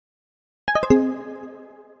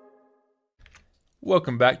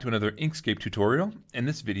Welcome back to another Inkscape tutorial. In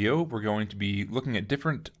this video, we're going to be looking at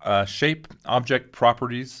different shape object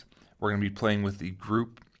properties. We're going to be playing with the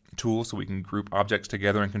group tool so we can group objects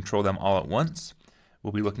together and control them all at once.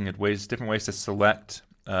 We'll be looking at different ways to select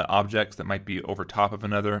objects that might be over top of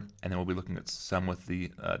another, and then we'll be looking at some with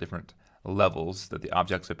the different levels that the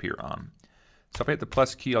objects appear on. So if I hit the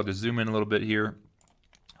plus key, I'll just zoom in a little bit here.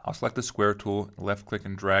 I'll select the square tool, left click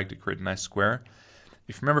and drag to create a nice square.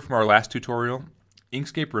 If you remember from our last tutorial,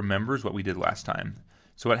 Inkscape remembers what we did last time.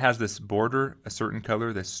 So it has this border, a certain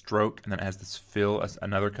color, this stroke, and then it has this fill,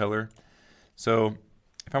 another color. So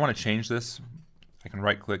if I want to change this, I can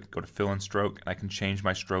right click, go to fill and stroke, and I can change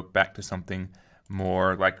my stroke back to something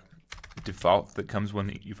more like default that comes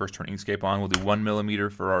when you first turn Inkscape on. We'll do 1 millimeter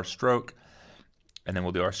for our stroke, and then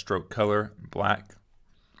we'll do our stroke color, black,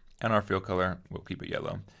 and our fill color, we'll keep it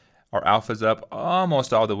yellow. Our alpha's up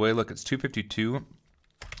almost all the way. Look, it's 252.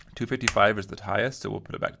 255 is the highest, so we'll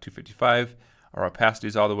put it back to 255. Our opacity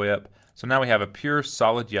is all the way up. So now we have a pure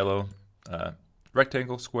solid yellow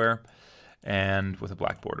rectangle square and with a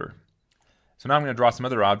black border. So now I'm going to draw some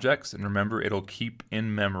other objects, and remember, it'll keep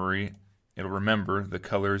in memory, it'll remember the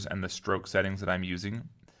colors and the stroke settings that I'm using.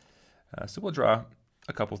 So we'll draw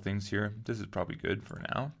a couple things here. This is probably good for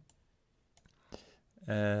now.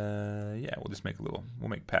 Yeah, we'll just make we'll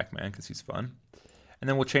make Pac-Man because he's fun. And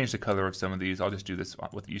then we'll change the color of some of these. I'll just do this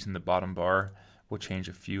with using the bottom bar. We'll change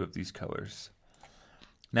a few of these colors.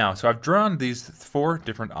 Now, so I've drawn these 4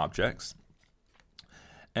 different objects.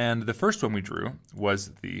 And the first one we drew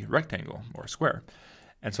was the rectangle or square.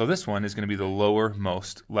 And so this one is going to be the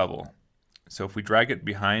lowermost level. So if we drag it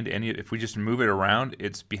behind if we just move it around,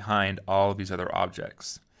 it's behind all of these other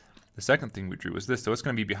objects. The second thing we drew was this. So it's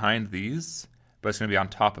going to be behind these, but it's going to be on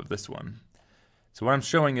top of this one. So what I'm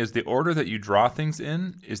showing is the order that you draw things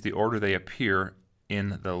in is the order they appear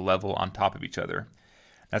in the level on top of each other.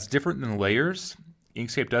 That's different than layers.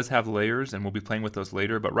 Inkscape does have layers, and we'll be playing with those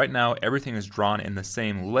later, but right now everything is drawn in the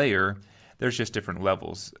same layer. There's just different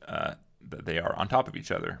levels that they are on top of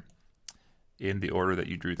each other in the order that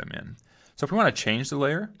you drew them in. So if we want to change the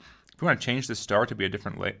layer, if we want to change the star to be a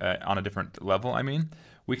different on a different level,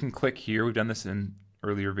 we can click here. We've done this in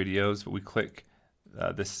earlier videos, but we click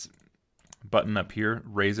this button up here,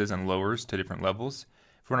 raises and lowers to different levels.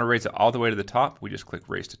 If we want to raise it all the way to the top, we just click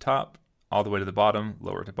raise to top, all the way to the bottom,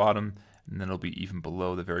 lower to bottom, and then it'll be even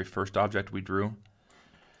below the very first object we drew.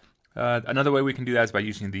 Another way we can do that is by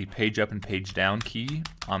using the page up and page down key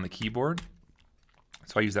on the keyboard.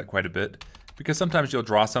 So I use that quite a bit because sometimes you'll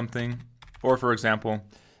draw something, or for example,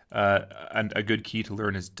 a good key to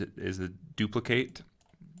learn is the duplicate.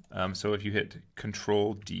 So if you hit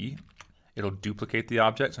Ctrl D, it'll duplicate the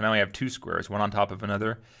object. So now we have 2 squares, one on top of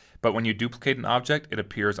another. But when you duplicate an object, it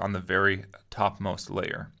appears on the very topmost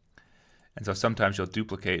layer. And so sometimes you'll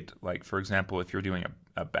duplicate, like for example, if you're doing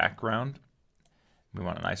a background, we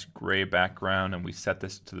want a nice gray background, and we set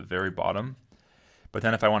this to the very bottom. But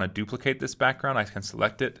then if I want to duplicate this background, I can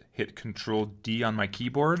select it, hit Ctrl D on my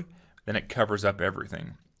keyboard, then it covers up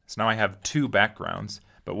everything. So now I have 2 backgrounds,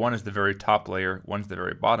 but one is the very top layer, one's the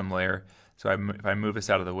very bottom layer. So if I move this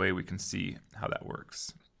out of the way, we can see how that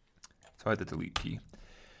works. So I hit the delete key.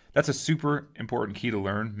 That's a super important key to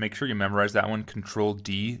learn. Make sure you memorize that one, Ctrl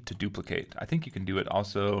D to duplicate. I think you can do it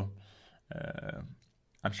also,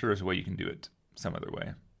 I'm sure there's a way you can do it some other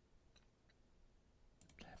way.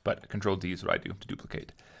 But Ctrl D is what I do to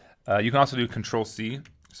duplicate. You can also do Ctrl C.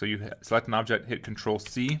 So you select an object, hit Ctrl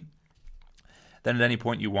C. Then at any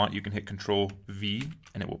point you want, you can hit Ctrl V,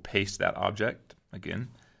 and it will paste that object again.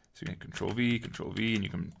 So you can hit Ctrl V, and you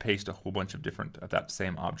can paste a whole bunch of different of that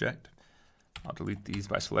same object. I'll delete these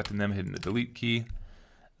by selecting them, hitting the delete key.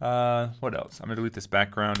 What else? I'm gonna delete this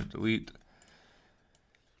background and delete.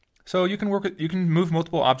 So you can move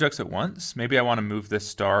multiple objects at once. Maybe I want to move this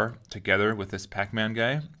star together with this Pac-Man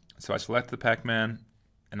guy. So I select the Pac-Man,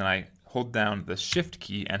 and then I hold down the Shift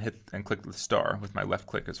key and click the star with my left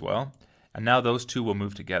click as well. And now those 2 will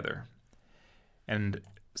move together. And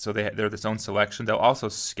so they're this own selection. They'll also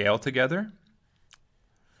scale together.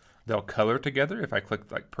 They'll color together. If I click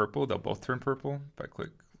like purple, they'll both turn purple. If I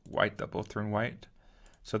click white, they'll both turn white.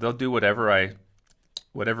 So they'll do whatever I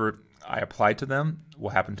apply to them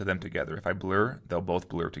will happen to them together. If I blur, they'll both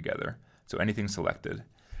blur together. So anything selected.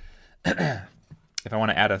 If I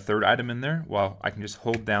want to add a 3rd item in there, well, I can just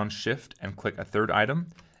hold down Shift and click a 3rd item,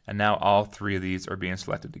 and now all 3 of these are being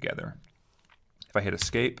selected together. If I hit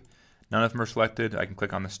Escape, none of them are selected. I can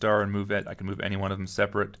click on the star and move it. I can move any one of them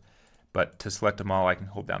separate. But to select them all, I can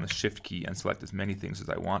hold down the Shift key and select as many things as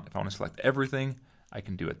I want. If I want to select everything, I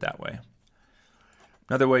can do it that way.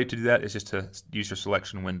 Another way to do that is just to use your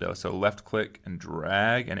selection window. So left click and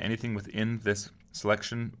drag, and anything within this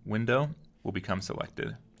selection window will become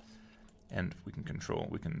selected. And we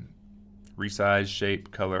can resize,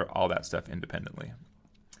 shape, color, all that stuff independently.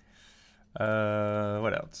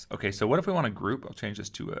 What else? Okay, so what if we want to group? I'll change this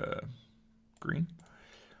to green.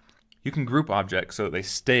 You can group objects so that they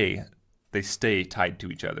stay tied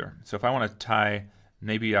to each other. So if I want to tie,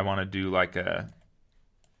 maybe I want to do like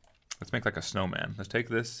let's make like a snowman. Let's take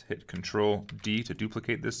this, hit Ctrl D to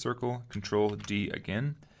duplicate this circle, Ctrl D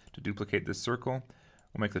again to duplicate this circle.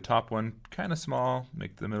 We'll make the top one kind of small,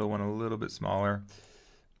 make the middle one a little bit smaller.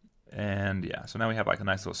 And yeah, so now we have like a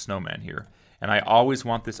nice little snowman here. And I always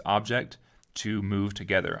want this object to move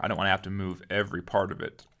together. I don't want to have to move every part of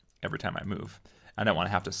it every time I move. I don't want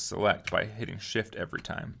to have to select by hitting Shift every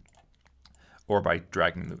time, or by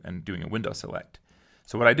dragging and doing a window select.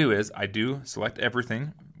 So what I do is I do select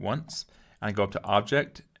everything once, and I go up to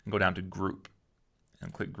Object and go down to Group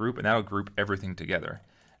and click Group, and that'll group everything together.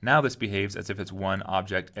 Now this behaves as if it's one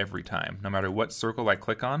object every time. No matter what circle I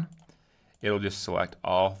click on, it'll just select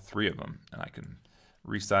all three of them, and I can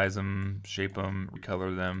resize them, shape them,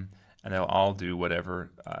 recolor them, and they'll all do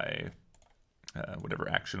whatever whatever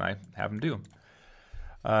action I have them do.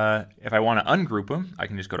 If I want to ungroup them, I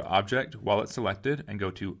can just go to Object while it's selected and go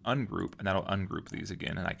to Ungroup, and that'll ungroup these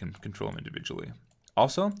again, and I can control them individually.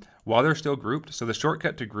 Also, while they're still grouped, so the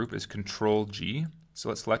shortcut to group is Ctrl G. So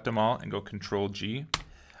let's select them all and go Ctrl G.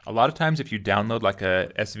 A lot of times if you download like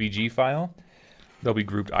a SVG file, they'll be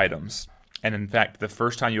grouped items. And in fact, the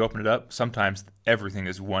first time you open it up, sometimes everything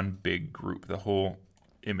is one big group. The whole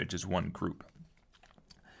image is one group.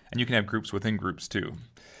 And you can have groups within groups too.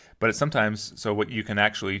 But it's sometimes, so what you can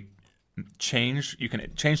actually change, you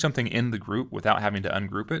can change something in the group without having to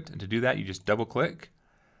ungroup it. And to do that, you just double click,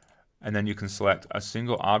 and then you can select a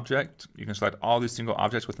single object. You can select all these single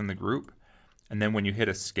objects within the group. And then when you hit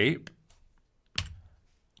Escape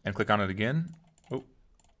and click on it again,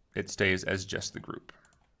 it stays as just the group.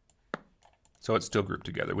 So it's still grouped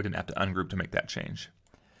together. We didn't have to ungroup to make that change.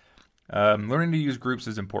 Learning to use groups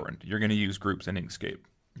is important. You're going to use groups in Inkscape.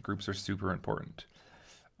 Groups are super important.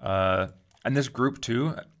 And this group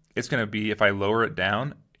too, it's going to be, if I lower it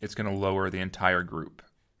down, it's going to lower the entire group,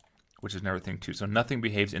 which is another thing too. So nothing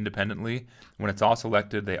behaves independently. When it's all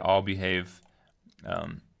selected, they all behave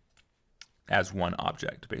as one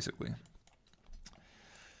object, basically.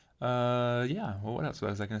 Yeah, well, what else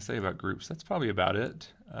was I going to say about groups? That's probably about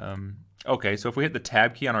it. Okay, so if we hit the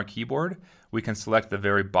Tab key on our keyboard, we can select the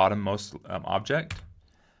very bottommost object.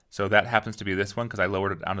 So that happens to be this one because I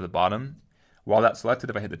lowered it down to the bottom. While that's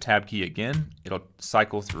selected, if I hit the Tab key again, it'll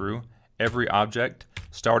cycle through every object,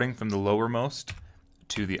 starting from the lowermost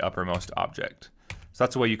to the uppermost object. So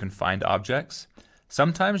that's the way you can find objects.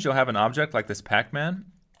 Sometimes you'll have an object like this Pac-Man.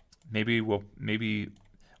 Maybe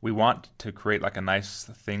we want to create like a nice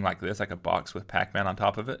thing like this, like a box with Pac-Man on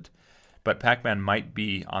top of it. But Pac-Man might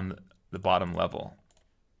be on the bottom level.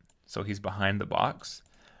 So he's behind the box.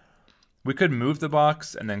 We could move the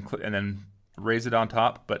box and then raise it on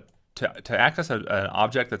top, but to access an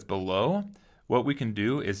object that's below, what we can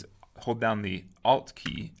do is hold down the Alt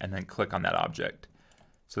key and then click on that object.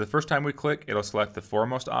 So the first time we click, it'll select the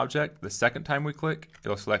foremost object. The second time we click,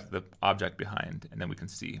 it'll select the object behind, and then we can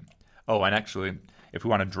see. Oh, and actually, if we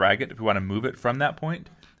want to drag it, if we want to move it from that point,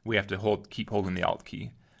 we have to keep holding the Alt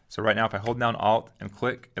key. So right now, if I hold down Alt and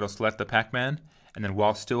click, it'll select the Pac-Man, and then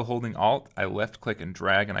while still holding Alt, I left click and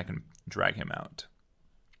drag, and I can drag him out.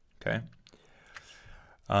 Okay.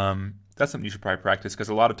 That's something you should probably practice, because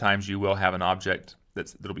a lot of times you will have an object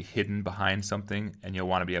that'll be hidden behind something, and you'll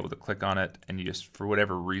want to be able to click on it, and you just, for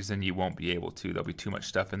whatever reason, you won't be able to. There'll be too much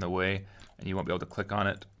stuff in the way, and you won't be able to click on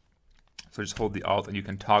it. So just hold the Alt, and you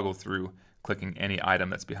can toggle through clicking any item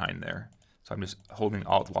that's behind there. So I'm just holding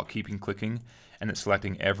Alt while keeping clicking, and it's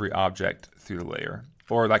selecting every object through the layer.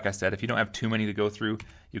 Or like I said, if you don't have too many to go through,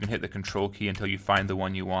 you can hit the Control key until you find the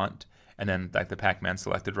one you want. And then like the Pac-Man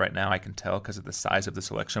selected right now, I can tell because of the size of the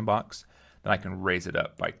selection box, then I can raise it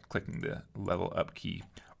up by clicking the level up key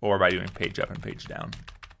or by doing page up and page down.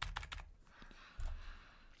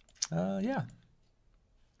 Yeah.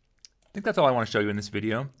 I think that's all I want to show you in this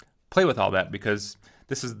video. Play with all that, because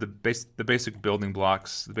this is the basic building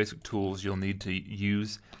blocks, the basic tools you'll need to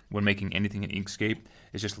use when making anything in Inkscape.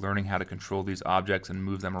 Is just learning how to control these objects and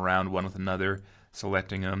move them around one with another,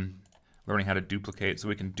 selecting them, learning how to duplicate. So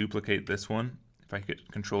we can duplicate this one. If I hit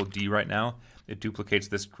Ctrl D right now, it duplicates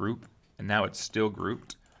this group, and now it's still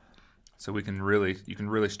grouped. So you can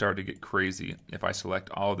really start to get crazy. If I select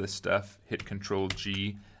all this stuff, hit Ctrl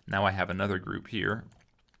G, now I have another group here,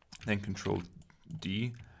 then Ctrl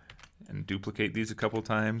D, and duplicate these a couple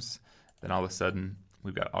times, then all of a sudden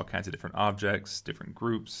we've got all kinds of different objects, different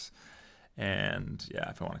groups. And yeah,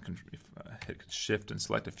 if I want to hit shift and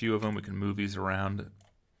select a few of them, we can move these around,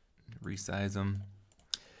 resize them.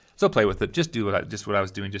 So play with it. Just do what I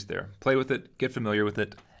was doing just there. Play with it, get familiar with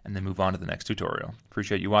it, and then move on to the next tutorial.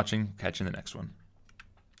 Appreciate you watching. Catch you in the next one.